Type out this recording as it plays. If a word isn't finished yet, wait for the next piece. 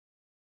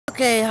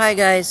Okay, hi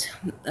guys.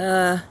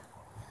 I'm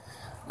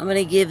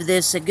gonna give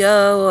this a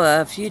go.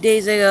 A few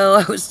days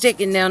ago, I was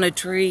taking down a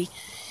tree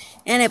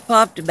and it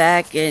popped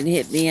back and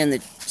hit me in the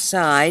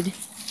side.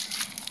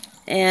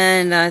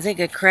 And I think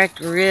I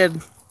cracked a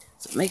rib,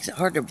 so it makes it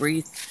hard to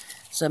breathe.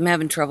 So I'm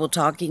having trouble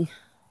talking.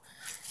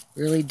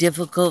 Really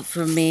difficult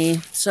for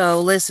me. So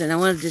listen, I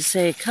wanted to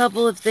say a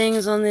couple of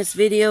things on this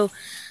video.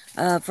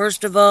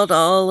 First of all,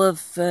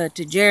 to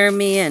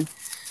Jeremy and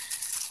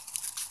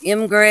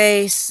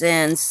Grace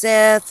and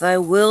Seth, I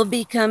will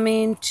be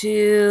coming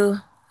to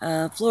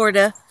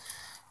Florida.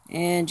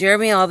 And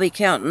Jeremy, I'll be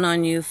counting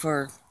on you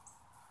for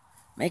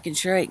making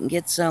sure I can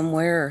get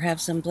somewhere or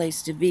have some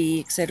place to be,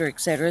 etc.,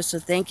 etc. So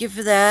thank you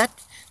for that.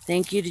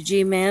 Thank you to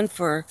G-Man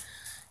for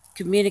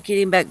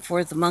communicating back and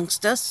forth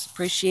amongst us.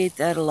 Appreciate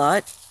that a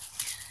lot.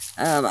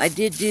 I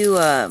did do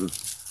a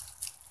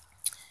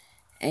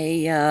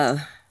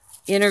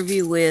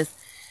interview with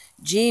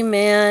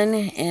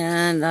G-Man,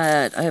 and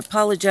I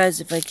apologize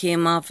if I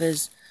came off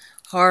as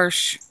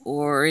harsh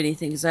or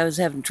anything, because I was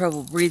having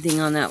trouble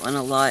breathing on that one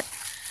a lot.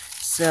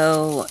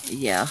 So,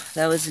 yeah,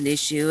 that was an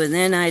issue. And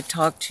then I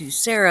talked to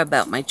Sarah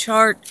about my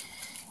chart,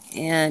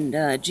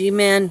 and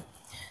G-Man,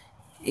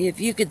 if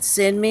you could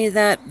send me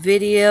that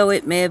video,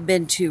 it may have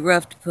been too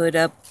rough to put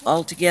up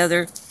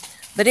altogether,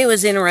 but it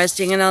was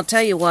interesting, and I'll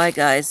tell you why,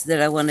 guys,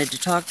 that I wanted to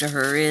talk to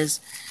her is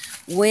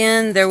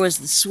when there was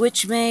the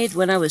switch made,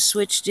 when I was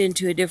switched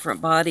into a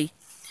different body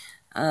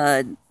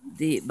by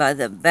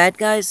the bad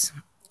guys,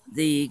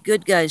 the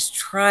good guys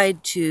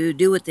tried to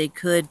do what they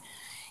could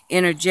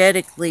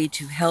energetically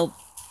to help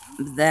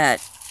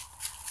that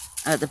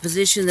the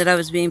position that I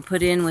was being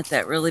put in with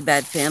that really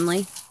bad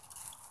family.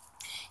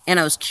 And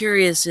I was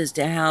curious as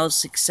to how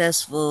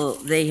successful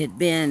they had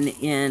been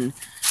in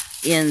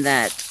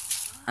that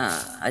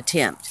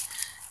attempt,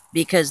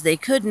 because they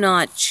could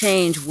not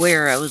change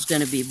where I was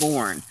going to be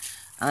born.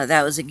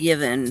 That was a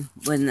given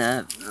when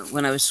I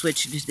was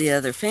switched to the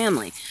other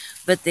family.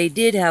 But they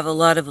did have a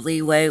lot of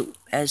leeway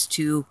as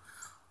to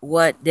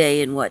what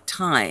day and what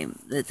time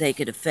that they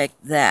could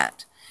affect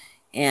that.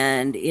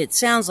 And it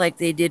sounds like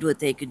they did what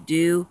they could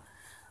do.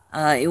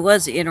 It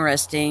was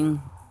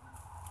interesting,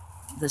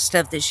 the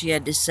stuff that she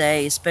had to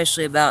say,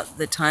 especially about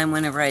the time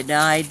whenever I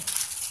died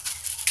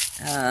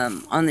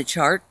on the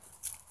chart.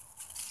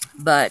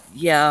 But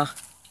yeah,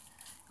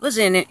 it was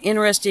an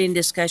interesting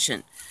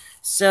discussion.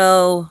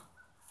 So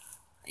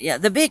yeah,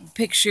 the big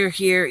picture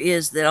here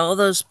is that all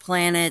those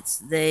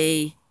planets,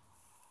 they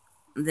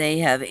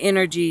have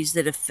energies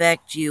that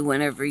affect you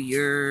whenever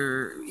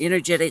you're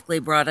energetically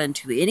brought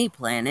onto any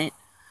planet,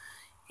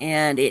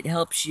 and it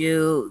helps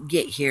you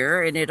get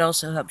here, and it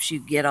also helps you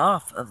get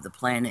off of the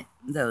planet,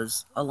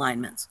 those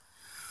alignments,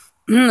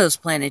 those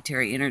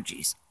planetary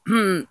energies.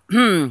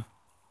 And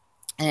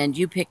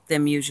you pick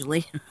them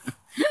usually.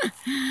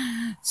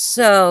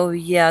 So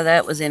yeah,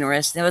 that was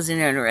interesting. That was an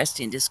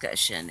interesting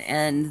discussion.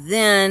 And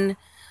then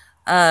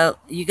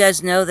you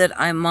guys know that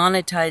I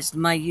monetized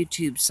my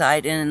YouTube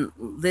site, and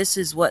this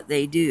is what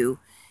they do,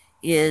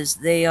 is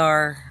they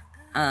are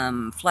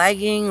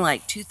flagging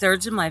like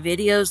 2/3 of my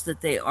videos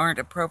that they aren't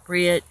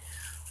appropriate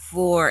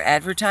for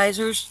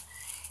advertisers.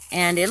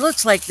 And it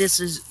looks like this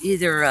is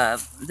either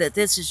that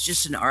this is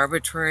just an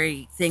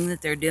arbitrary thing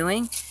that they're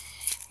doing.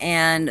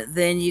 And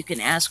then you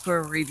can ask for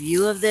a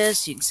review of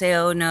this. You can say,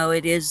 oh no,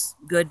 it is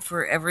good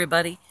for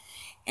everybody.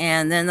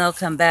 And then they'll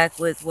come back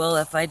with, well,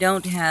 if I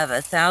don't have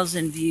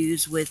 1,000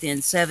 views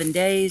within 7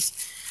 days,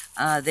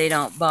 they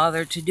don't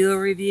bother to do a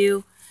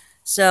review.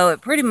 So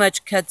it pretty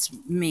much cuts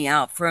me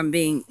out from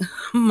being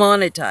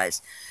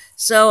monetized.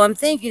 So I'm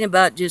thinking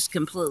about just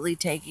completely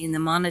taking the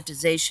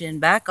monetization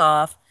back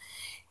off,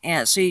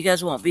 and so you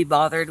guys won't be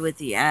bothered with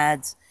the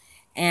ads,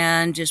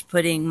 and just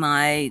putting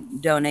my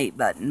donate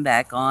button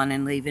back on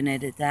and leaving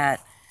it at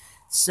that.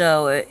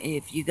 So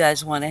if you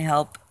guys want to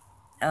help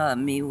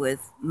me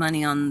with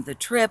money on the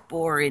trip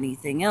or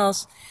anything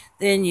else,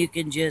 then you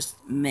can just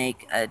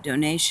make a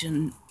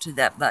donation to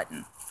that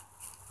button.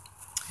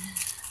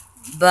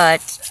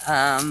 But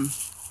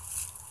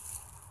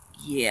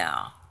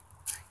yeah,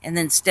 and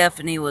then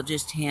Stephanie will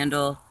just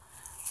handle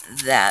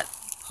that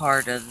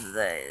part of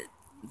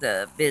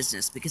the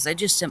business, because I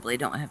just simply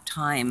don't have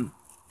time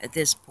at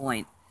this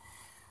point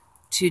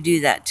to do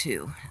that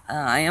too.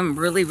 I am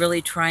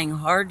really trying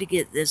hard to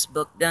get this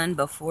book done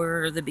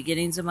before the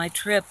beginnings of my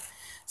trip,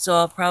 so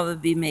I'll probably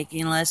be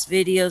making less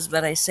videos,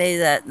 but I say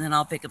that and then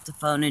I'll pick up the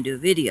phone and do a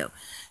video.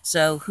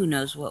 So who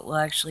knows what will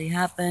actually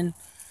happen.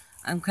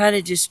 I'm kind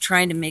of just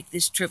trying to make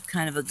this trip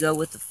kind of a go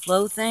with the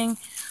flow thing,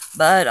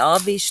 but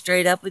I'll be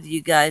straight up with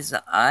you guys.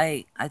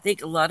 I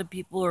think a lot of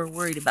people are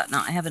worried about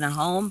not having a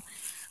home.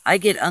 I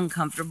get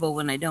uncomfortable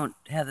when I don't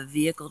have a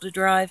vehicle to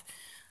drive.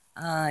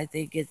 I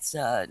think it's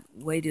a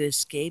way to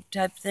escape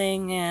type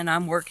thing, and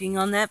I'm working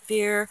on that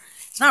fear.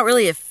 It's not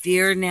really a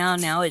fear now.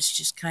 Now it's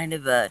just kind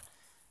of a,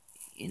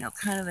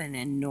 kind of an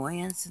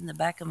annoyance in the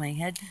back of my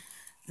head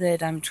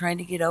that I'm trying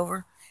to get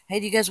over. Hey,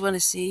 do you guys want to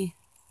see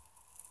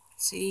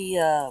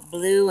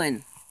Blue?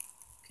 And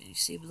can you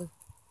see Blue?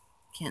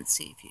 Can't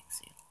see if you can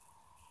see.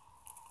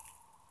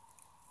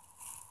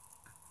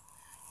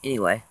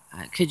 Anyway,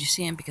 could you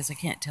see him? Because I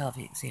can't tell if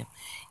you can see him.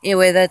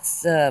 Anyway,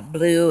 that's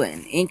Blue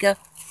and Inca.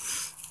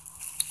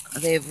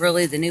 They've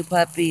really, the new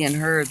puppy and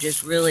her have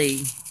just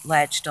really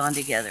latched on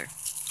together.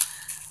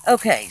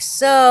 Okay,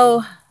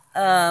 so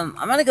I'm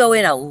going to go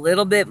in a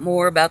little bit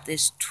more about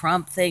this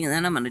Trump thing, and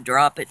then I'm going to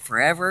drop it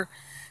forever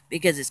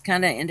because it's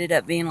kind of ended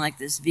up being like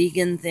this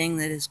vegan thing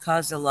that has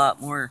caused a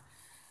lot more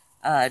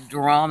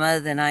drama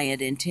than I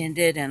had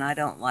intended, and I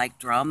don't like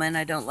drama and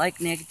I don't like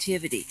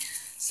negativity.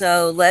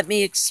 So let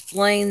me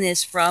explain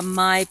this from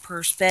my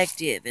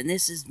perspective, and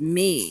this is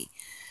me.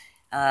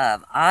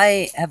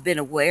 I have been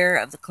aware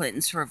of the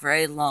Clintons for a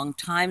very long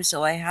time,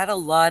 so I had a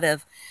lot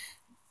of,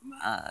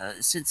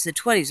 since the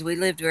 20s, we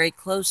lived very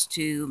close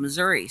to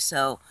Missouri,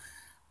 so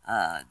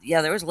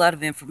yeah, there was a lot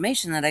of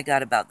information that I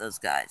got about those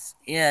guys.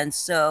 And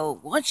so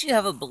once you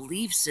have a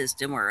belief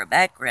system or a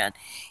background,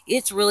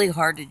 it's really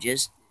hard to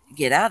just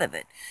get out of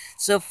it.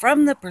 So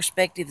from the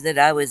perspective that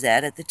I was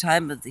at the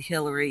time of the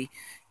Hillary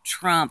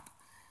Trump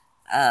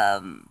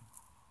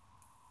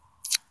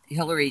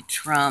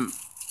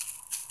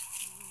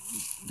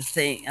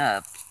thing,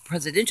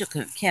 presidential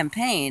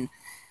campaign,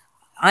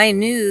 I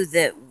knew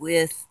that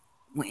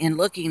in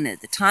looking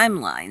at the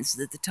timelines,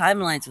 that the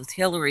timelines with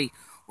Hillary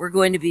were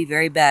going to be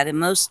very bad, and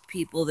most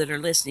people that are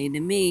listening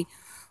to me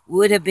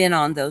would have been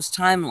on those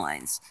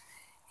timelines,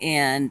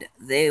 and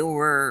they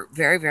were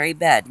very, very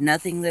bad.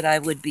 Nothing that I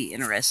would be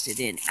interested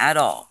in at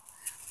all,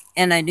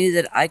 and I knew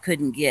that I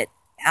couldn't get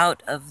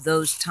out of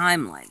those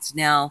timelines.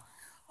 Now,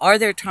 are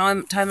there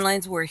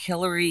timelines where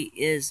Hillary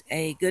is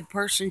a good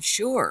person?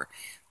 Sure,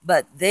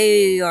 but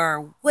they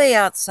are way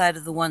outside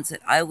of the ones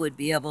that I would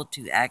be able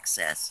to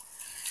access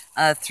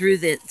through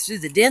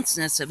the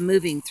denseness of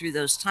moving through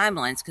those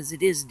timelines, because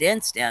it is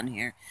dense down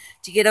here.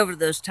 To get over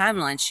those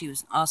timelines, she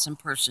was an awesome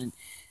person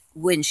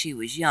when she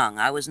was young.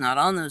 I was not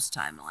on those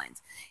timelines,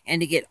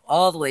 and to get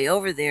all the way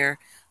over there,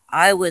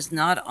 I was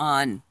not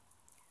on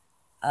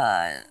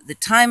the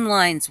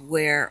timelines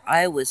where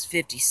I was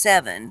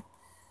 57.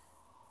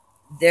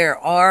 There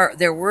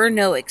were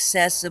no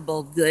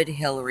accessible good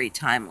Hillary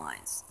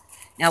timelines.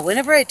 Now,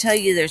 whenever I tell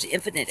you there's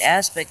infinite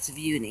aspects of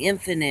you and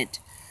infinite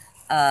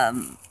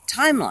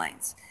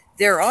timelines,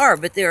 there are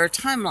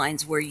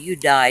timelines where you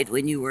died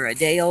when you were a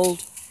day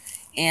old,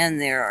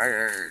 and there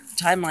are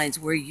timelines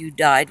where you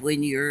died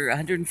when you're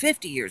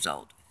 150 years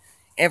old,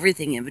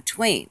 everything in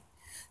between.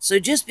 So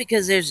just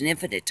because there's an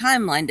infinite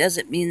timeline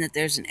doesn't mean that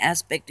there's an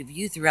aspect of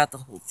you throughout the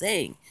whole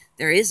thing.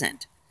 There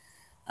isn't.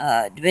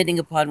 Depending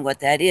upon what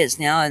that is.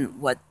 Now, and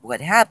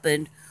what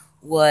happened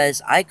was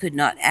I could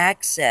not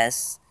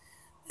access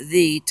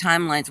the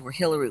timelines where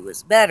Hillary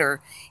was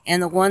better,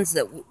 and the ones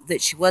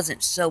that she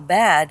wasn't so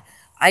bad,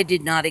 I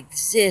did not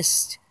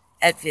exist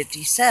at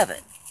 57.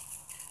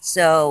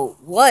 So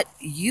what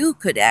you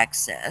could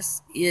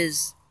access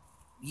is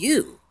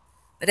you,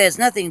 but it has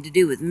nothing to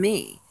do with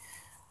me.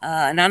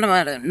 And I'm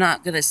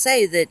not going to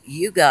say that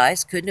you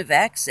guys couldn't have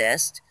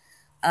accessed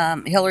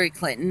Hillary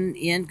Clinton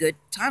in good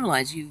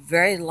timelines. You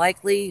very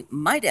likely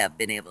might have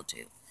been able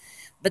to,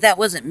 but that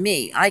wasn't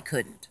me. I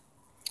couldn't,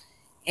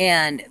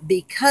 and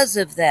because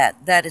of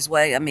that, that is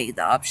why I made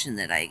the option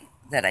that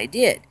I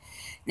did.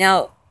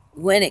 Now,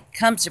 when it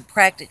comes to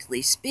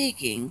practically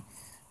speaking,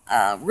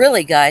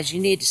 really, guys, you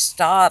need to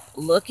stop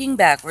looking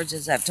backwards,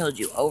 as I've told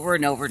you over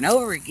and over and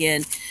over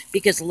again,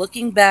 because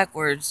looking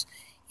backwards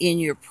in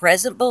your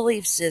present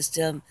belief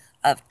system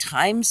of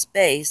time,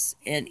 space,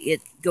 and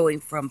it going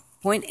from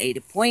point A to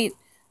point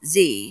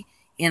Z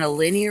in a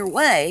linear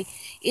way,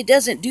 it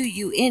doesn't do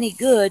you any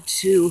good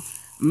to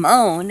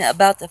moan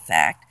about the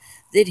fact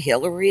that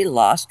Hillary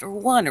lost or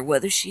won, or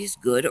whether she's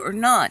good or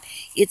not.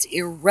 It's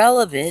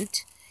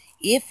irrelevant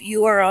if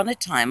you are on a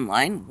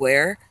timeline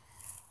where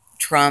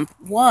Trump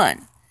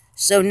won.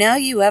 So now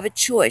you have a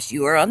choice.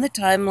 You are on the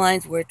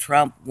timelines where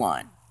Trump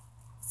won.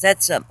 It's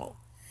that simple.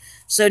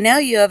 So now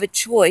you have a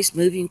choice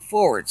moving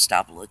forward.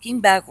 Stop looking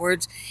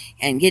backwards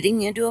and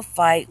getting into a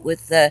fight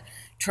with the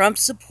Trump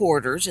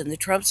supporters, and the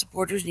Trump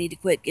supporters need to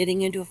quit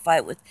getting into a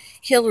fight with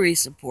Hillary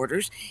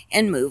supporters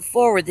and move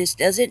forward. This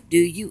doesn't do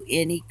you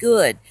any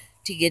good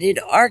to get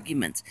into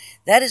arguments.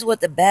 That is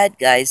what the bad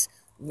guys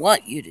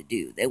want you to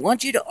do. They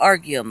want you to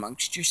argue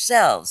amongst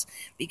yourselves,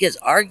 because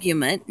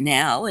argument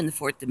now in the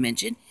fourth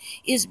dimension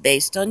is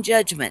based on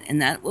judgment, and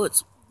that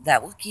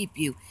will keep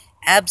you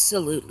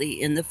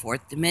absolutely in the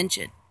fourth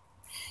dimension.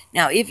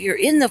 Now, if you're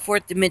in the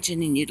fourth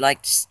dimension and you'd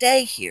like to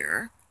stay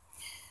here,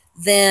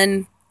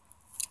 then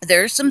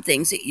there are some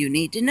things that you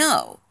need to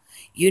know.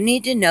 You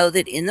need to know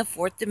that in the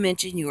fourth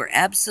dimension, you are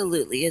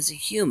absolutely, as a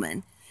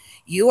human,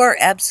 you are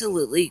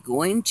absolutely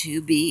going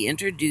to be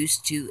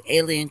introduced to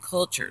alien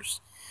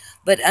cultures.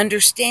 But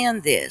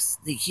understand this,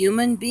 the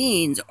human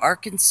beings are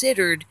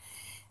considered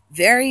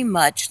very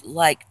much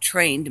like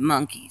trained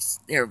monkeys.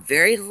 They're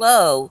very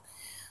low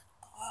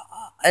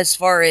as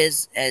far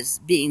as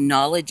being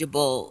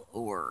knowledgeable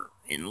or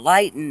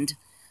enlightened,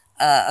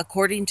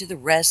 according to the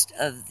rest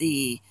of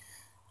the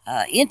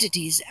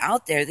entities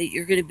out there that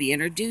you're going to be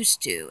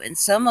introduced to. And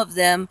some of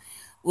them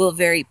will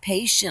very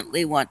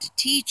patiently want to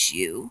teach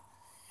you,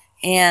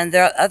 And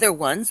the other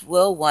ones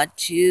will want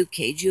to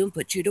cage you and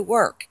put you to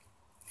work.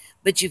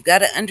 But you've got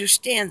to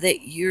understand that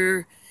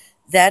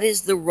that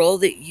is the role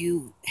that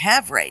you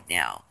have right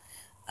now.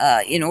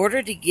 In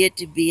order to get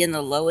to be in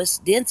the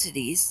lowest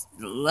densities,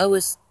 the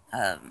lowest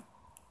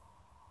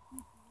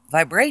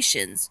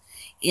vibrations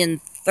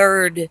in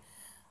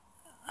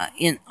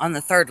on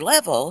the third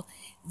level,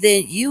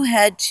 then you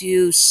had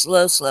to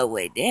slow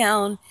way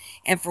down.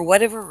 And for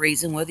whatever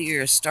reason, whether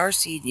you're a star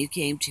seed and you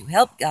came to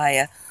help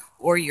Gaia,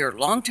 or you're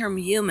long-term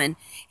human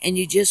and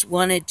you just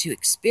wanted to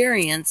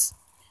experience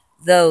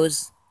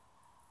those,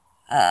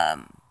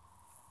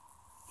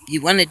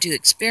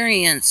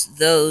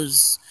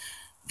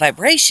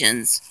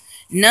 vibrations,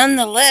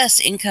 nonetheless,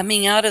 in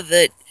coming out of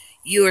it,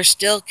 you are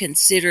still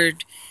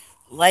considered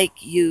like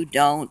you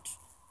don't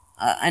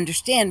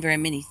understand very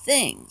many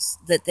things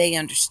that they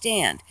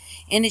understand.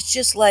 And it's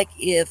just like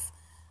if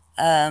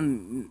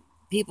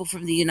people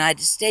from the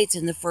United States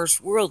and the first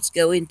worlds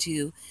go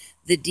into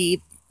the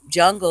deep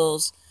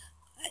jungles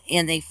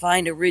and they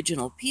find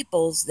original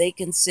peoples, they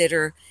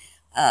consider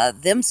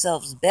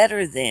themselves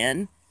better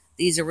than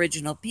these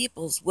original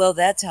peoples. Well,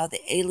 that's how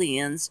the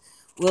aliens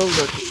will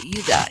look at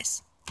you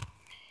guys.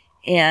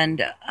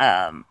 And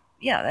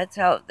yeah, that's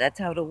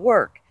how it'll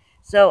work.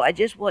 So I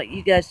just want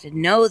you guys to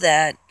know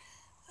that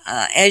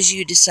as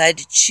you decide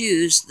to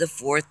choose the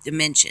fourth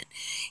dimension.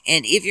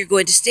 And if you're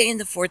going to stay in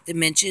the fourth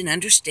dimension,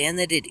 understand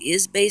that it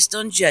is based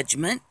on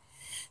judgment.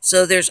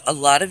 So there's a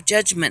lot of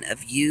judgment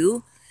of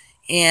you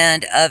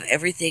and of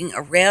everything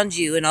around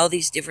you, and all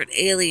these different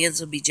aliens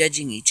will be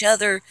judging each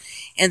other,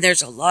 and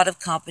there's a lot of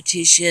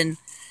competition,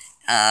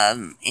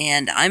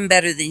 and I'm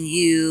better than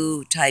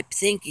you type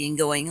thinking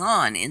going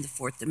on in the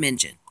fourth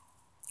dimension.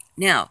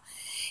 Now,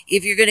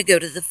 if you're going to go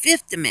to the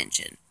fifth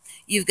dimension,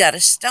 you've got to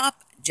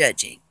stop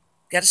judging.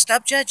 You've got to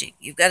stop judging.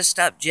 You've got to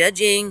stop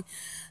judging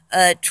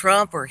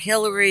Trump or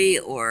Hillary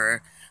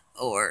or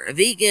a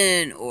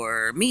vegan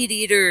or meat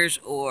eaters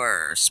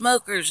or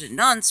smokers and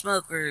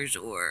non-smokers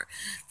or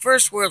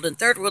first world and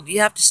third world. You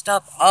have to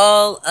stop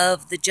all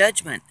of the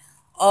judgment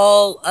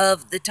all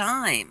of the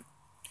time.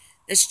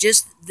 It's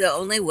just the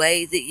only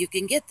way that you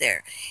can get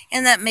there.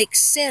 And that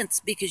makes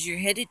sense because you're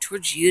headed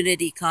towards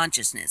unity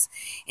consciousness.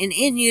 And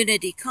in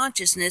unity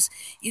consciousness,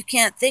 you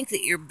can't think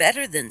that you're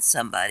better than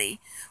somebody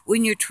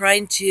when you're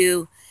trying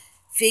to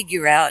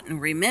figure out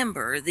and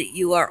remember that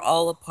you are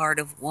all a part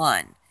of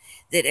one.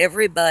 That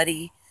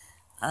everybody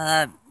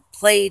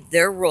played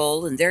their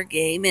role in their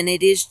game, and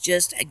it is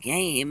just a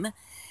game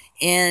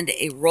and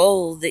a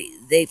role that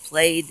they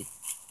played,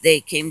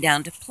 they came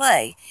down to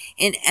play.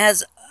 And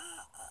as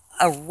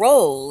a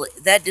role,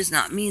 that does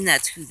not mean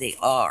that's who they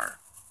are,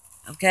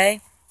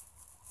 okay?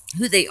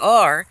 Who they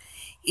are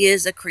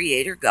is a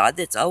creator God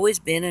that's always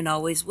been and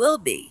always will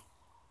be,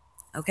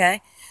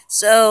 okay?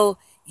 So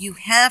you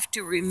have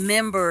to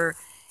remember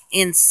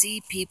and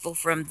see people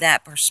from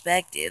that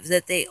perspective,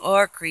 that they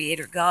are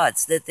creator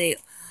gods, that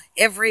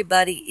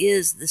everybody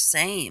is the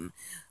same.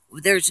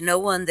 There's no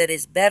one that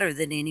is better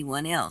than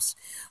anyone else.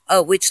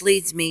 Which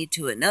leads me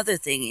to another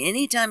thing.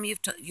 Anytime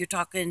you're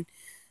talking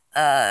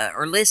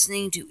or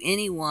listening to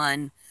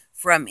anyone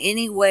from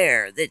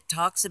anywhere that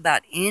talks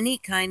about any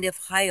kind of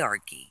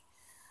hierarchy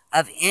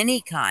of any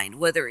kind,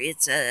 whether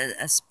it's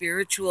a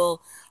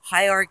spiritual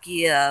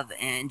hierarchy of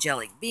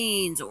angelic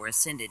beings or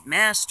ascended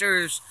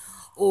masters,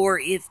 or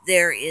if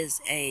there is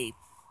a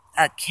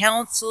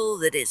council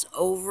that is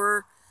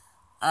over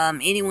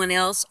anyone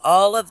else,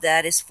 all of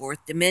that is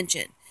fourth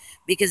dimension.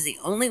 Because the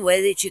only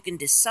way that you can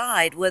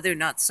decide whether or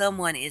not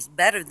someone is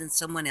better than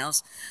someone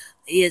else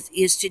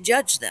is to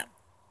judge them.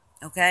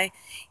 Okay?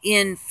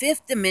 In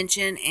fifth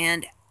dimension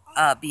and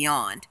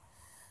beyond,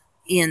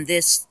 in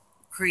this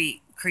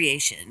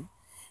creation,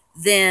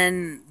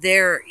 then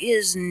there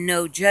is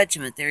no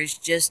judgment. There is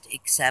just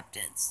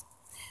acceptance.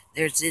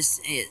 There's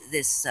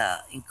this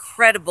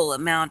incredible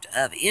amount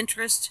of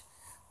interest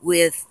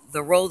with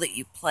the role that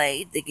you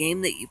played, the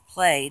game that you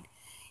played,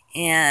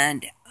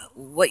 and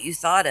what you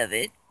thought of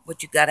it,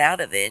 what you got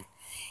out of it,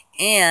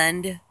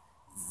 and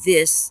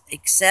this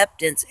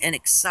acceptance and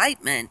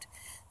excitement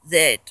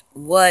that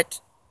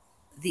what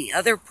the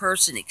other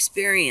person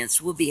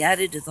experienced will be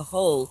added to the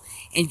whole,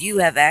 and you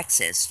have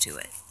access to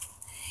it.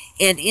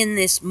 And in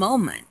this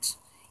moment,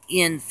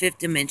 in fifth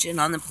dimension,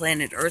 on the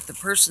planet Earth, the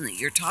person that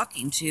you're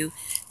talking to,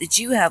 that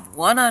you have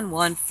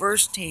one-on-one,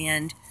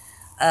 first-hand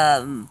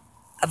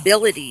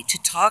ability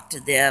to talk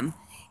to them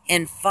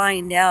and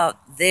find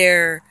out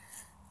their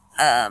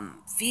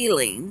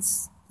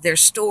feelings, their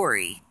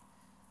story,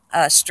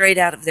 straight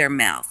out of their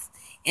mouth.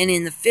 And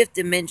in the fifth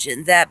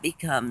dimension, that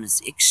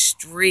becomes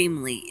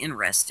extremely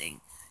interesting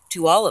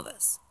to all of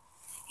us,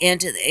 and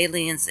to the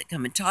aliens that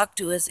come and talk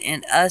to us,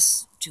 and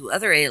us to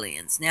other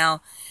aliens.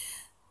 Now,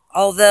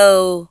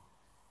 although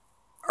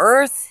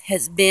Earth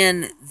has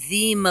been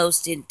the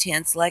most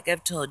intense, like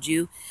I've told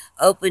you,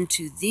 open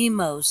to the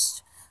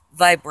most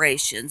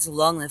vibrations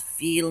along the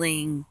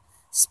feeling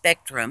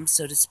spectrum,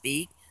 so to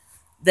speak,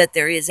 that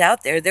there is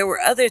out there. There were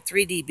other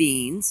 3D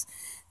beings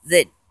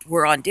that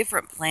were on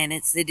different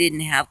planets that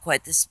didn't have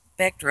quite this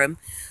spectrum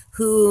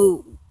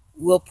who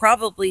will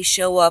probably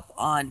show up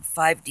on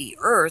 5D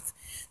Earth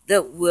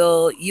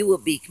that you will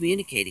be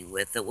communicating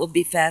with, that will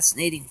be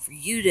fascinating for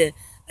you to,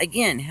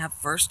 again, have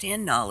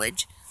firsthand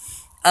knowledge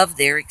of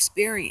their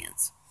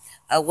experience,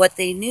 what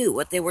they knew,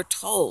 what they were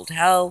told,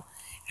 how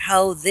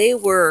they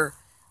were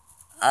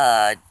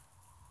uh,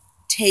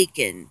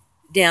 taken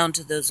down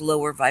to those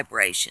lower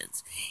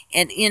vibrations.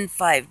 And in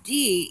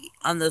 5D,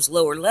 on those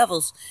lower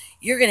levels,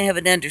 you're going to have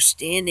an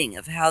understanding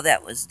of how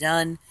that was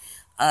done.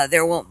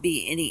 There won't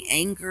be any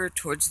anger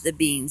towards the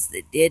beings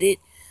that did it.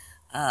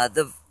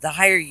 The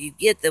higher you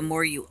get, the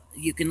more you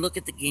can look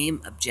at the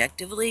game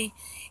objectively,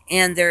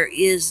 and there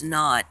is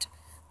not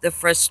the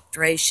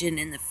frustration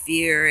and the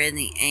fear and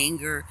the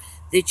anger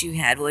that you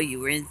had while you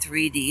were in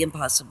 3D and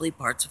possibly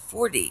parts of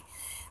 4D.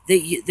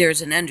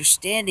 There's an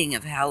understanding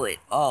of how it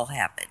all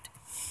happened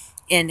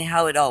and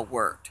how it all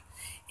worked.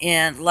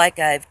 And like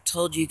I've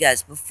told you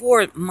guys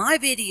before, my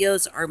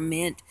videos are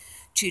meant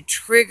to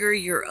trigger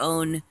your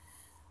own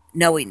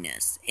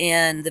knowingness.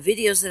 And the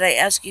videos that I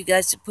ask you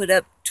guys to put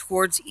up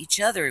towards each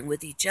other and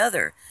with each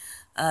other,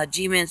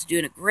 G-Man's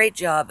doing a great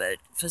job at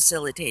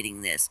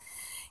facilitating this.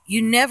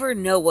 You never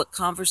know what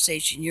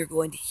conversation you're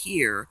going to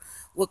hear,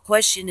 what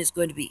question is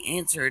going to be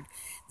answered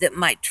that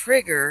might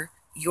trigger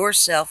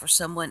yourself or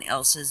someone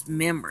else's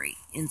memory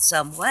in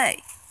some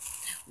way.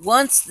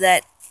 Once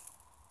that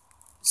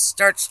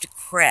starts to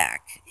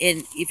crack,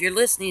 and if you're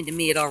listening to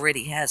me, it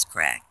already has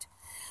cracked,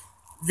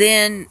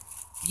 then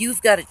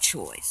you've got a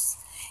choice.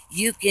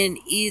 You can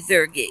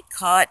either get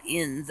caught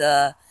in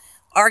the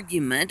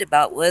argument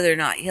about whether or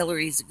not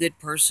Hillary's a good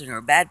person or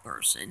a bad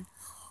person,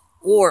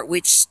 or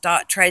which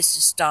tries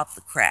to stop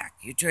the crack.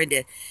 You're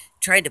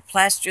trying to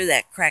plaster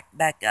that crack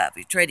back up.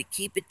 You're trying to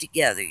keep it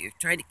together. You're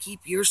trying to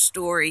keep your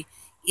story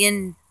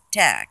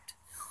intact.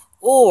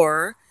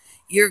 Or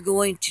you're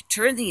going to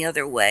turn the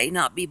other way,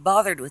 not be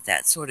bothered with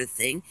that sort of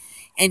thing,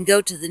 and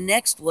go to the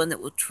next one that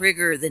will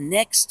trigger the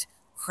next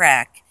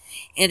crack.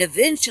 And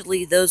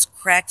eventually those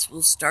cracks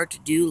will start to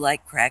do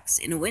like cracks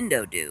in a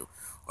window do,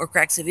 or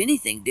cracks of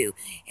anything do.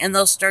 And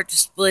they'll start to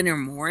splinter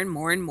more and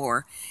more and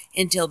more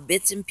until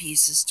bits and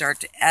pieces start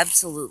to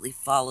absolutely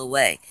fall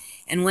away.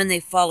 And when they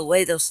fall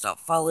away, they'll stop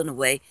falling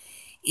away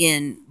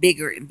in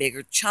bigger and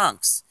bigger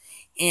chunks.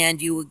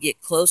 And you will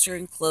get closer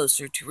and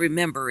closer to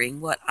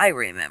remembering what I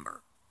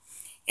remember.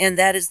 And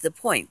that is the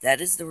point.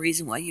 That is the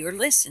reason why you're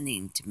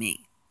listening to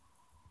me.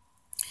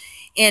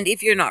 And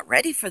if you're not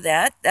ready for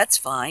that, that's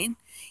fine.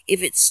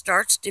 If it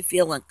starts to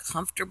feel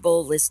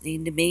uncomfortable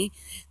listening to me,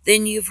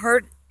 then you've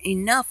heard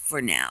enough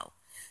for now.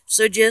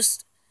 So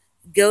just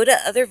go to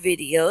other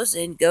videos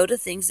and go to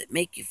things that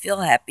make you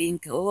feel happy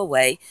and go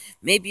away.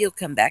 Maybe you'll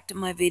come back to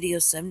my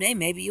videos someday.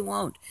 Maybe you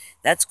won't.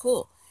 That's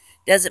cool.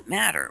 Doesn't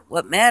matter.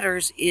 What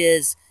matters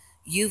is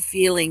you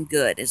feeling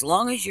good. As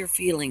long as you're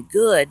feeling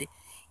good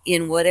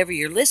in whatever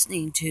you're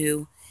listening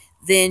to,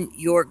 then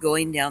you're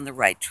going down the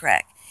right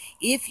track.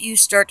 If you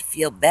start to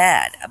feel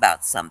bad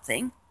about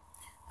something,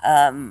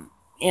 and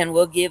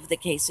we'll give the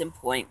case in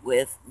point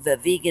with the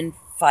vegan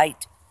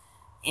fight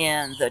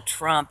and the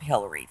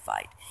Trump-Hillary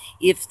fight.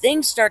 If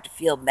things start to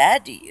feel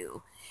bad to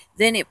you,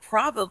 then it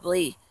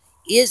probably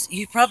is,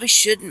 you probably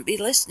shouldn't be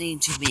listening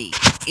to me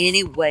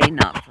anyway,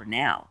 not for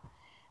now,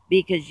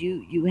 because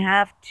you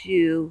have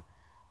to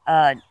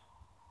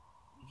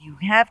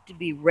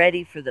be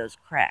ready for those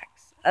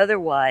cracks.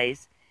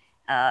 Otherwise,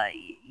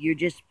 you're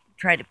just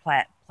trying to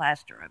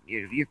plaster them.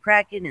 You're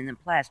cracking and then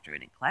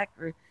plastering, and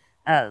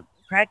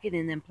cracking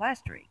and then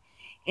plastering.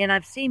 And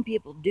I've seen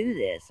people do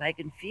this. I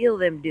can feel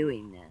them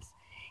doing this.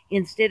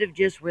 Instead of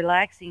just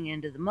relaxing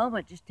into the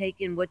moment, just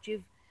taking what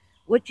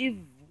you've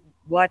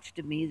watched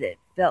of me that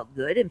felt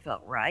good and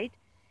felt right,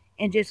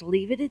 and just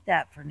leave it at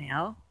that for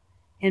now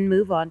and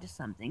move on to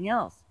something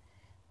else.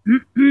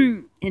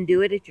 And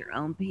do it at your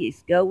own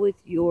pace. Go with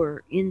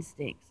your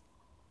instincts.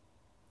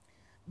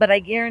 But I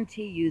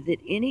guarantee you that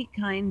any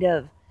kind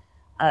of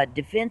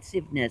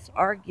defensiveness,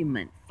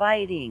 argument,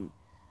 fighting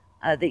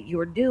that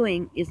you're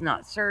doing is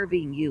not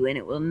serving you, and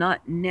it will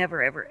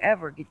never, ever,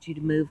 ever get you to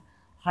move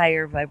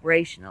higher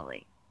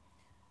vibrationally.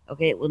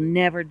 Okay, it will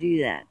never do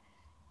that.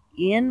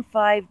 In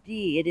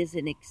 5D, it is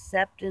an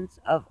acceptance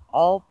of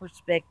all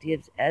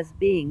perspectives as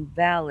being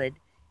valid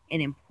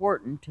and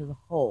important to the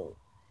whole.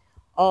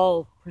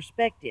 All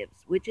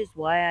perspectives, which is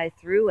why I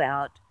threw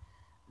out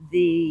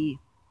the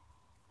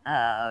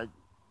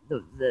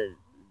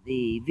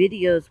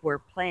videos where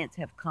plants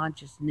have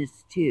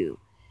consciousness too.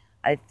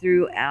 I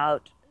threw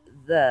out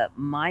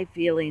my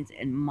feelings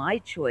and my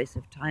choice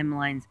of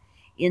timelines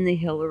in the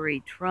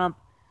Hillary-Trump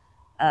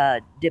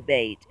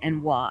debate,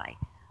 and why.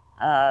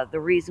 The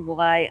reason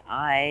why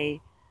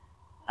I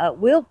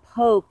will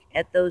poke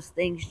at those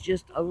things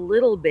just a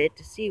little bit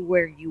to see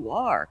where you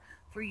are,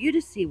 for you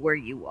to see where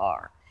you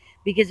are.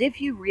 Because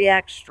if you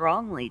react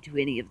strongly to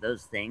any of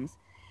those things,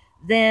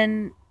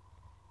 then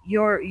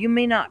you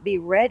may not be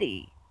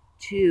ready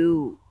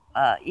to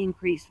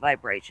increase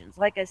vibrations.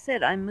 Like I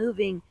said,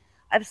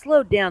 I've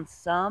slowed down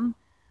some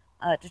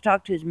to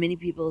talk to as many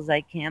people as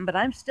I can, but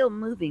I'm still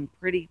moving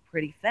pretty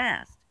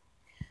fast.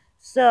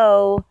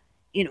 So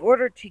in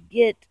order to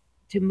get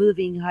to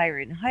moving higher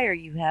and higher,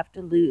 you have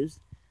to lose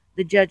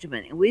the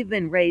judgment. And we've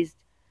been raised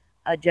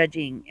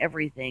judging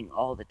everything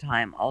all the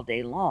time, all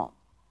day long.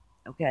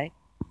 Okay?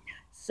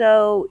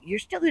 So you're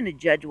still going to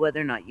judge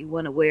whether or not you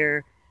want to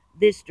wear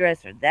this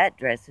dress or that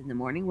dress in the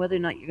morning, whether or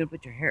not you're going to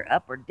put your hair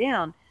up or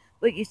down.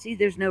 But you see,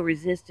 there's no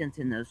resistance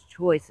in those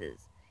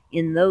choices,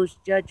 in those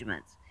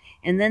judgments.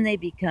 And then they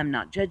become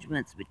not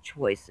judgments, but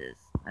choices.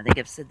 I think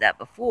I've said that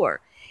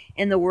before.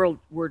 And the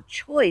word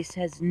choice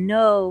has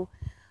no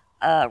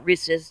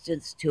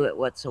resistance to it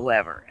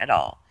whatsoever at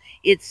all.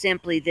 It's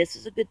simply, this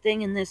is a good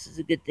thing and this is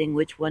a good thing.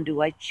 Which one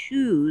do I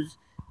choose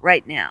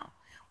right now?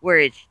 Where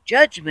its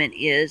judgment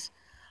is,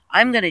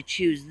 I'm going to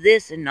choose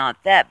this and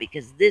not that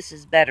because this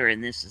is better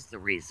and this is the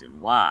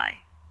reason why.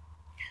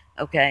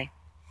 Okay?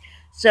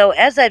 So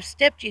as I've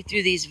stepped you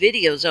through these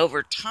videos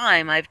over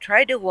time, I've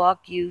tried to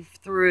walk you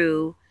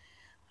through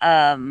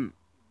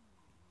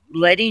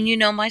letting you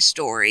know my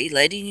story,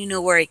 letting you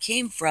know where I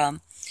came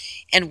from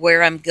and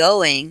where I'm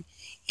going.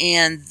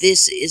 And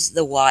this is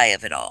the why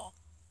of it all.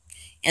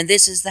 And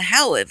this is the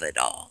how of it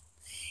all.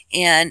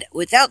 And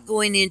without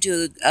going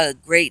into a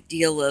great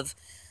deal of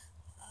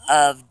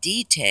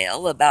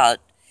detail about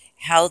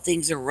how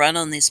things are run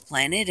on this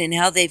planet and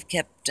how they've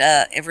kept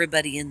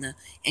everybody and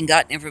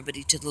gotten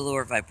everybody to the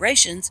lower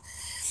vibrations,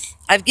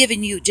 I've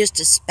given you just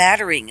a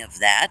spattering of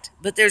that,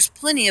 but there's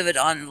plenty of it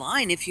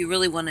online if you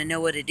really want to know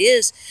what it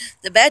is.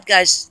 The bad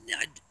guys,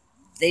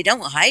 they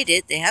don't hide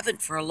it. They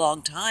haven't for a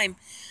long time.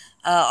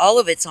 All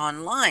of it's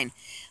online.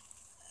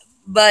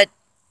 But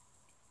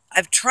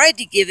I've tried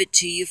to give it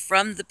to you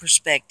from the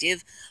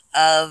perspective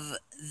of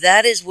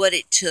that is what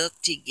it took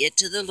to get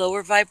to the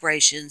lower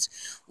vibrations,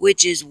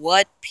 which is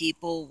what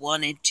people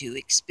wanted to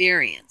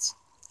experience.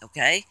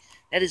 Okay?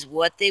 That is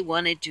what they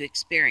wanted to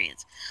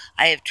experience.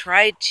 I have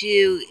tried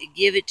to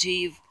give it to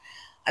you.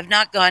 I've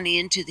not gone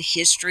into the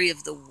history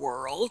of the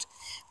world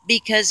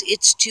because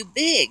it's too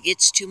big.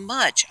 It's too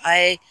much.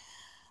 I've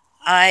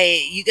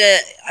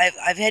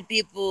had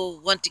people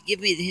want to give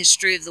me the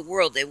history of the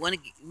world. They want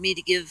me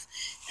to give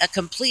a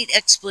complete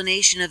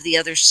explanation of the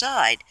other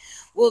side.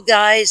 Well,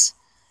 guys,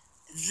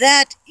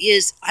 that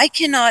is, I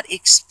cannot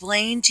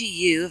explain to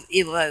you,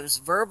 if I was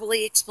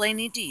verbally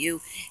explaining to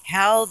you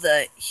how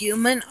the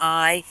human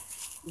eye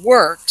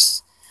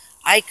works,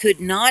 I could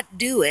not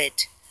do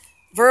it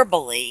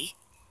verbally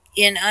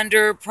in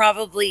under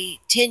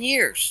probably 10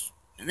 years.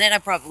 And then I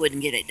probably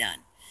wouldn't get it done.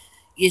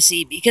 You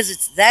see, because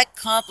it's that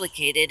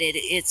complicated,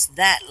 it's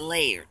that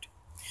layered.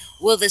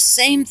 Well, the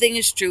same thing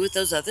is true with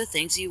those other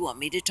things you want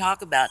me to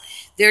talk about.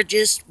 They're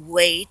just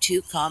way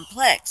too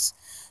complex.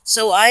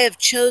 So I have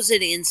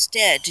chosen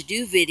instead to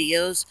do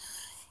videos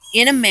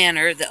in a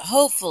manner that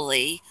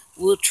hopefully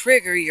will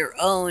trigger your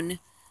own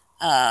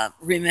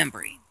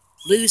remembering.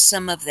 Lose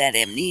some of that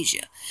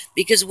amnesia.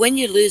 Because when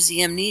you lose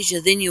the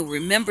amnesia, then you'll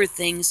remember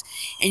things,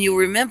 and you'll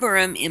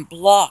remember them in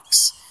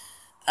blocks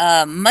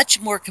much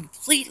more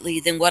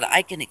completely than what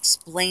I can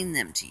explain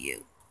them to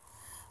you.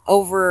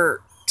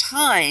 Over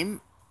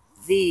time,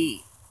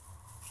 the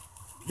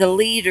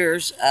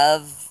leaders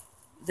of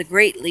the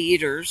great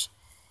leaders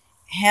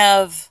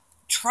have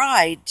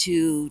tried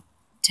to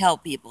tell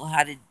people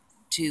how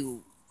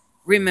to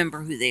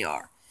remember who they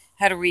are,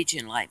 how to reach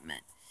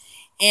enlightenment.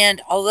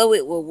 And although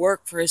it will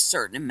work for a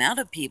certain amount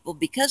of people,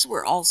 because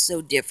we're all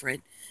so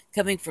different,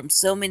 coming from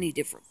so many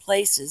different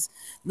places,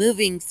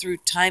 moving through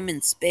time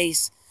and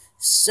space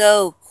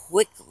so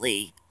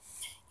quickly,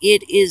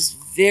 it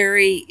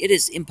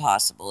is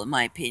impossible, in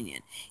my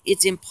opinion.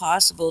 It's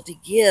impossible to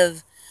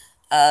give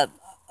a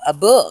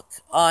book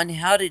on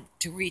how to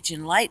reach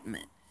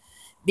enlightenment,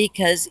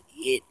 because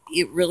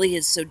it really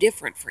is so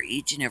different for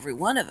each and every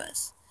one of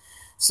us.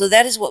 So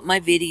that is what my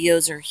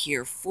videos are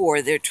here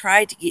for. They're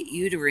trying to get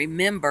you to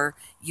remember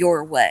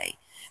your way,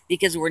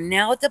 because we're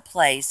now at the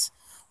place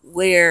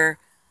where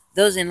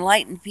those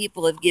enlightened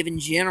people have given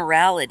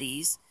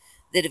generalities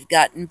that have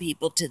gotten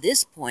people to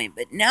this point,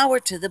 but now we're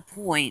to the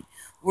point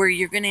where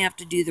you're going to have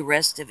to do the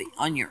rest of it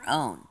on your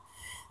own.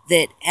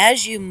 That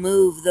as you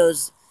move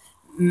those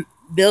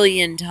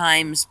billion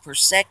times per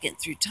second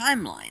through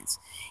timelines,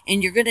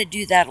 and you're going to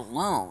do that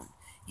alone,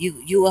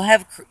 you will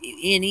have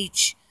in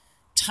each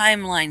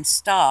timeline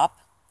stop,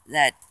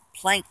 that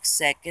Planck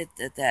second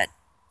that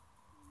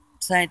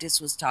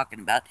scientist was talking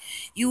about,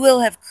 you will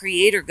have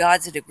creator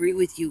gods that agree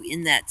with you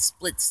in that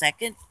split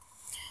second,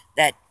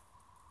 that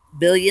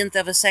billionth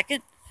of a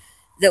second,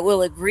 that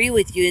will agree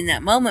with you in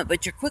that moment,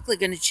 but you're quickly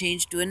going to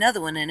change to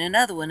another one and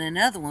another one and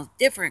another one with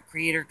different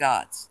creator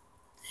gods.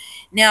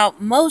 Now,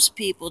 most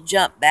people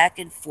jump back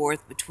and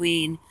forth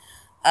between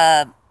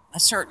a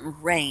certain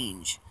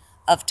range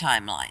of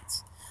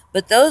timelines.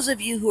 But those of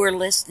you who are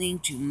listening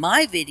to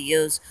my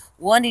videos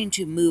wanting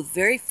to move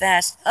very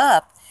fast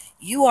up,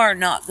 you are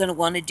not going to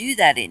want to do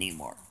that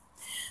anymore.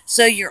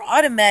 So your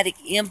automatic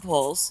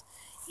impulse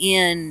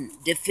in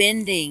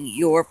defending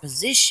your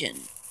position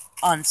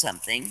on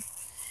something,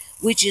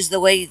 which is the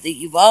way that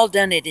you've all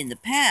done it in the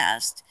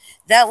past,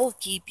 that will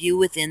keep you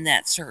within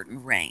that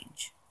certain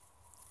range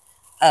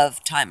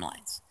of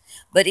timelines.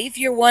 But if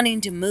you're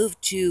wanting to move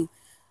to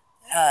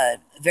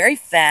very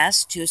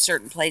fast to a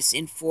certain place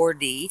in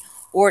 4D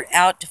or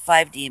out to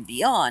 5D and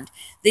beyond,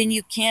 then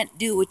you can't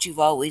do what you've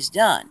always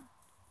done.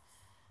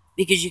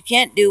 Because you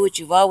can't do what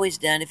you've always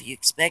done if you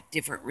expect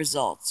different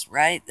results,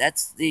 right?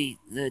 That's the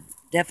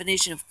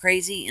definition of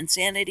crazy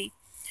insanity.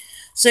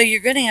 So you're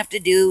going to have to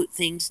do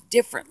things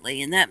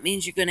differently, and that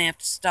means you're going to have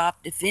to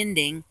stop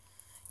defending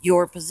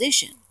your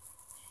position,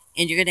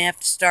 and you're going to have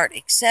to start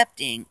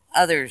accepting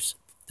others'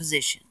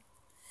 position.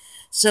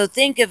 So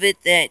think of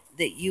it that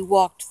you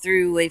walked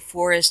through a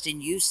forest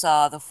and you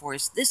saw the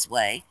forest this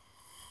way,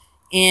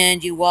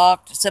 and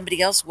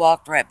somebody else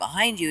walked right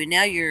behind you, and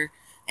now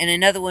and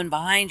another one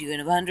behind you,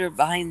 and another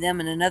behind them,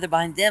 and another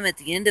behind them. At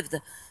the end of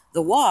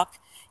the walk,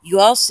 you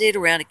all sit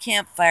around a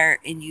campfire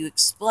and you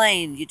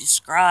explain, you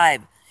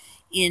describe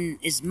in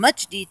as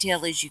much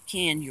detail as you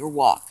can your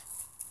walk.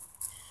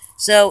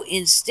 So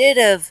instead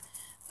of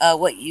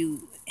what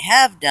you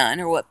have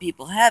done, or what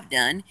people have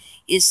done,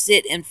 is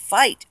sit and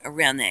fight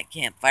around that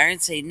campfire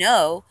and say,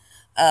 no,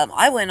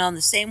 I went on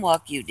the same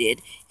walk you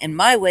did, and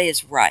my way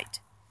is right.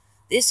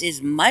 This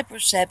is my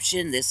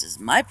perception, this is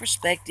my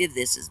perspective,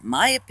 this is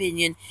my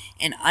opinion,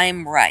 and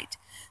I'm right.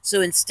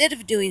 So instead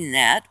of doing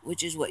that,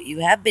 which is what you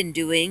have been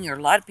doing, or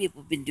a lot of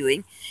people have been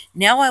doing,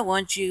 now I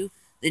want you,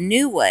 the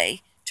new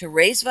way to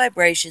raise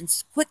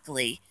vibrations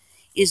quickly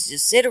is to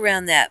sit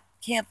around that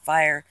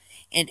campfire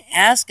and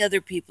ask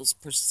other people's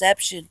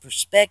perception,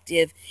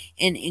 perspective,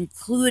 and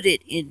include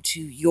it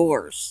into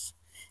yours.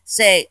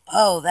 Say,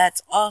 oh,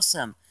 that's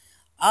awesome.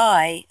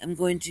 I am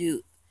going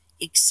to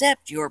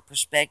accept your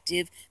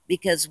perspective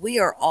because we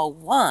are all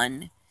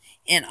one,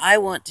 and I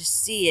want to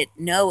see it,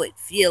 know it,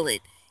 feel it,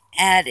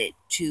 add it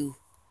to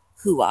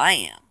who I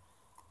am.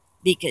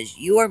 Because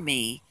you are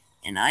me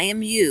and I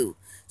am you.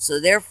 So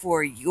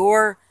therefore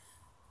your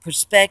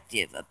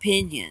perspective,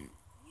 opinion,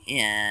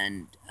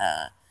 and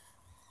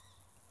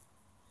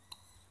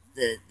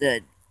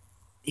the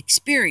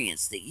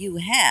experience that you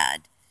had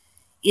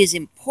is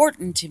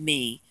important to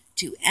me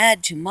to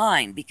add to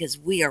mine, because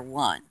we are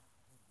one.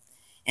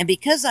 And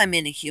because I'm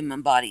in a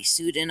human body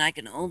suit and I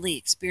can only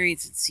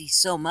experience and see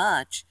so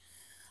much,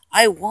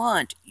 I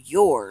want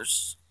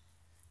yours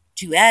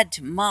to add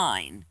to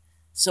mine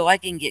so I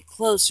can get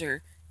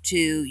closer to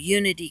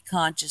unity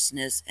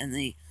consciousness and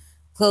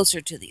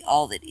closer to the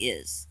all that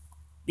is,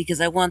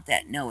 because I want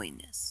that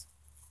knowingness.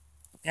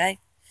 Okay?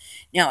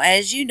 Now,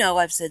 as you know,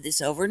 I've said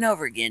this over and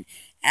over again,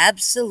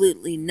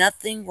 absolutely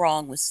nothing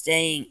wrong with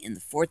staying in the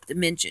fourth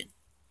dimension.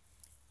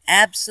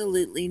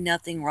 Absolutely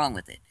nothing wrong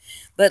with it.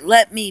 But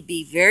let me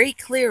be very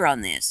clear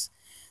on this.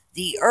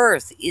 The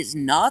Earth is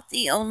not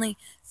the only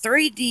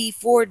 3D,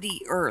 4D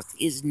Earth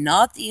is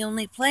not the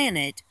only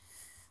planet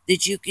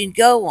that you can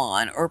go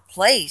on, or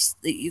place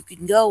that you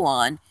can go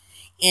on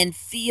and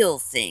feel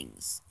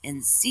things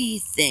and see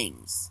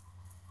things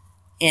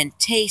and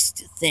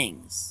taste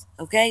things.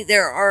 Okay?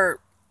 There are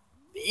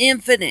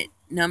infinite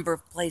number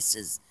of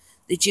places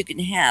that you can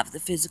have the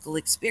physical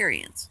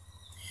experience.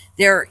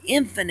 There are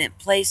infinite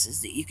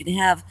places that you can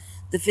have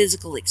the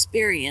physical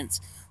experience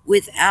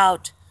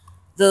without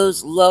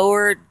those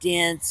lower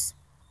dense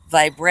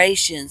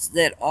vibrations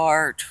that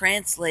are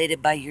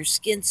translated by your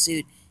skin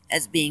suit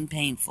as being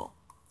painful.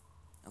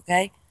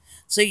 Okay?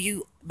 So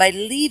by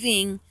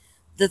leaving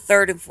the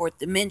third and fourth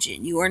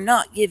dimension, you are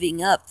not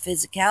giving up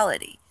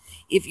physicality.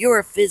 If you're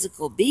a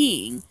physical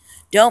being,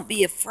 don't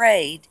be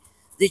afraid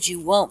that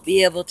you won't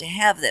be able to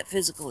have that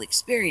physical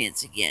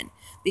experience again,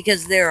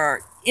 because there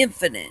are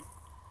infinite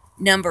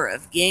number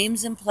of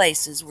games and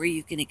places where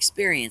you can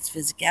experience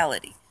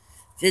physicality.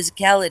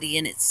 Physicality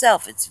in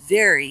itself, it's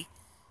very,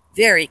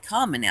 very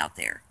common out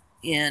there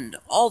in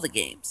all the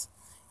games.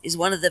 Is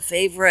one of the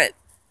favorite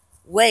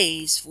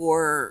ways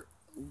for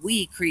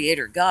we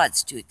creator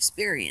gods to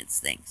experience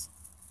things.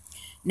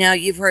 Now,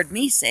 you've heard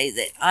me say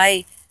that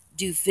I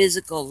do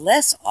physical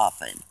less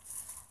often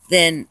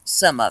than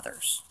some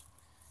others.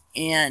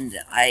 And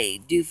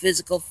I do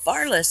physical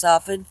far less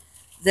often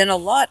than a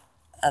lot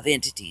of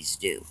entities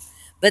do.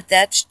 But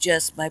that's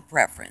just my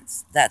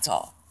preference. That's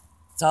all.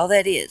 That's all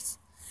that is.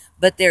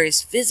 But there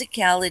is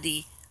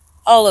physicality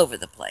all over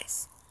the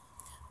place.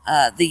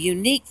 The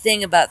unique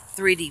thing about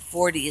 3D,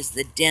 4D is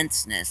the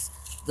denseness,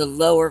 the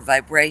lower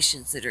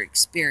vibrations that are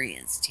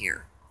experienced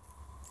here.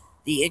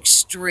 The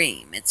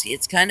extreme.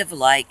 It's kind of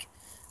like,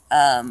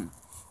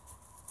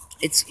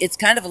 it's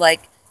kind of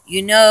like,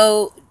 you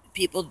know,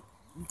 people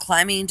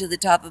climbing to the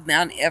top of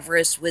Mount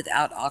Everest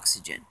without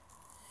oxygen.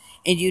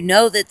 And you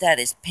know that that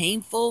is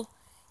painful.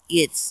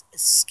 It's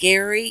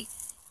scary.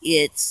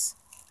 It's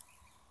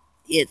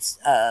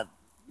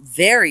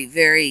very,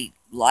 very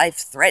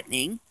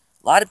life-threatening.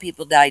 A lot of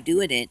people die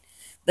doing it,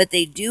 but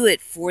they do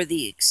it for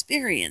the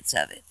experience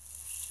of it.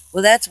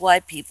 Well, that's why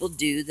people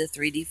do the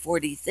 3D,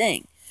 4D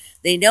thing.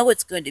 They know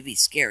it's going to be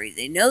scary.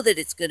 They know that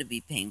it's going to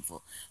be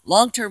painful.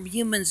 Long-term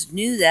humans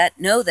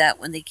know that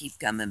when they keep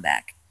coming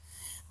back.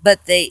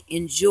 But they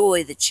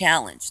enjoy the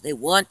challenge. They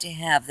want to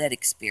have that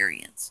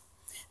experience.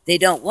 They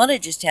don't want to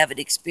just have an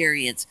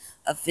experience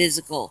of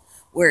physical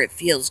where it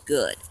feels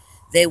good.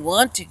 They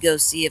want to go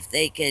see if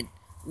they can,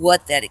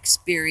 what that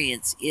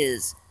experience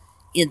is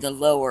in the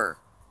lower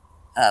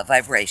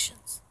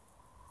vibrations.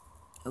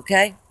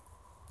 Okay?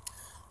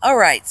 All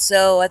right,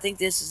 so I think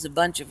this is a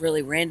bunch of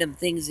really random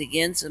things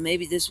again, so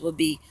maybe this will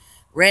be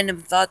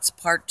Random Thoughts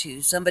Part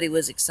 2. Somebody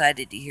was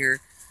excited to hear,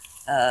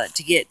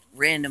 to get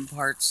Random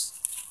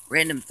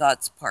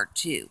Thoughts Part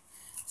 2.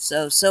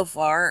 So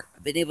far,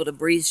 I've been able to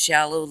breathe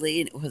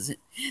shallowly, and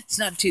it's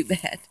not too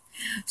bad.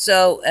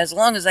 So as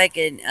long as I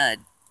can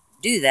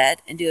do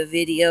that and do a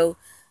video,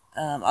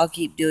 I'll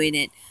keep doing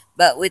it.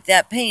 But with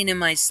that pain in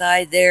my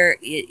side there,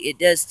 it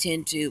does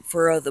tend to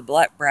furrow the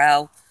black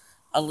brow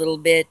a little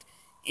bit,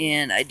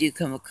 and I do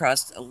come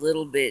across a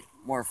little bit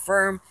more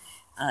firm.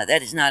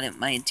 That is not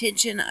my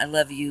intention. I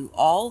love you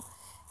all,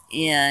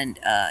 and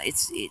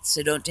it's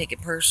so don't take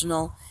it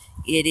personal.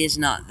 It is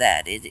not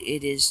that.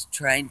 It is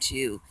trying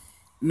to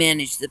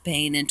manage the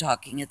pain and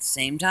talking at the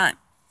same time.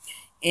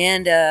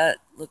 And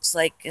looks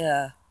like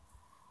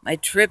my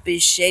trip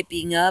is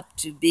shaping up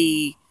to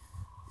be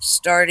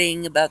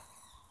starting about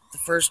the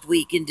first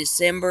week in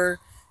December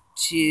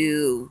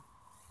to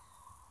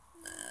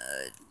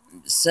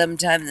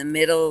sometime in the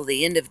middle,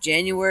 the end of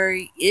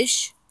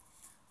January-ish.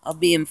 I'll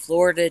be in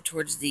Florida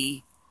towards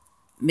the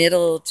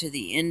middle to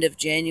the end of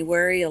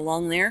January,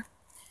 along there.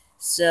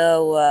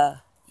 So,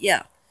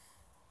 yeah,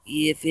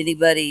 if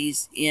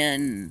anybody's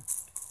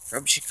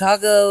from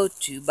Chicago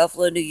to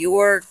Buffalo, New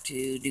York,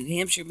 to New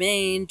Hampshire,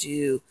 Maine,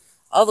 to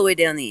all the way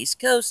down the East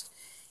Coast,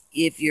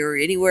 if you're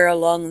anywhere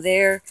along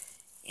there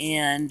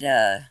and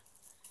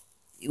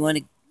you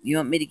want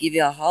me to give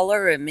you a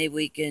holler and maybe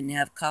we can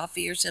have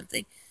coffee or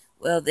something,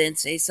 well, then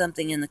say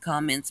something in the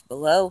comments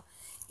below.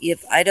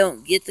 If I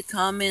don't get the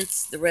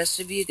comments, the rest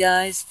of you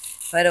guys,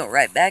 if I don't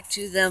write back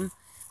to them,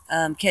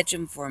 catch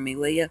them for me,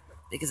 will you?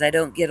 Because I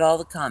don't get all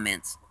the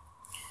comments.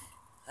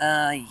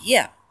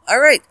 Yeah.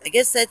 All right. I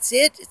guess that's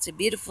it. It's a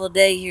beautiful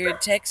day here in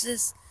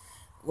Texas.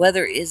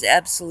 Weather is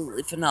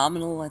absolutely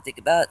phenomenal. I think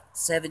about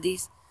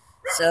 70s.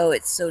 So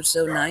it's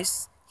so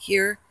nice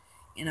here.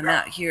 And I'm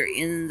out here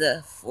in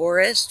the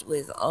forest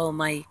with all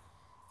my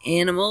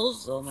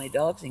animals, all my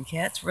dogs and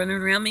cats running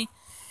around me.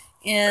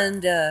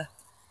 And,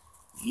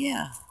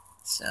 yeah.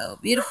 So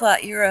beautiful out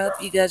here. I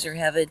hope you guys are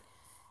having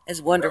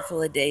as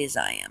wonderful a day as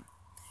I am.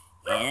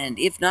 And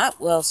if not,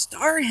 well,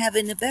 start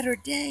having a better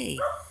day.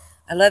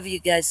 I love you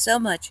guys so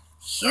much.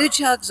 Huge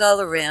hugs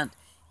all around.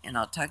 And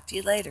I'll talk to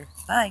you later.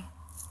 Bye.